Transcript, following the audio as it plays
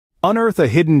Unearth a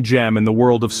hidden gem in the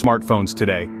world of smartphones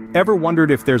today. Ever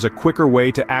wondered if there's a quicker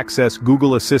way to access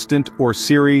Google Assistant or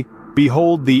Siri?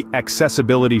 Behold the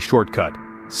accessibility shortcut.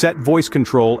 Set voice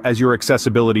control as your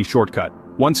accessibility shortcut.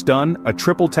 Once done, a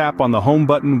triple tap on the home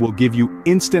button will give you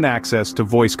instant access to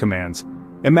voice commands.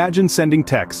 Imagine sending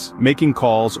texts, making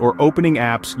calls, or opening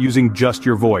apps using just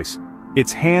your voice.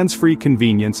 It's hands-free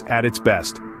convenience at its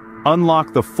best.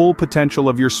 Unlock the full potential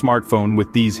of your smartphone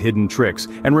with these hidden tricks.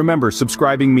 And remember,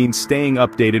 subscribing means staying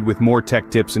updated with more tech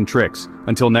tips and tricks.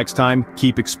 Until next time,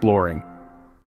 keep exploring.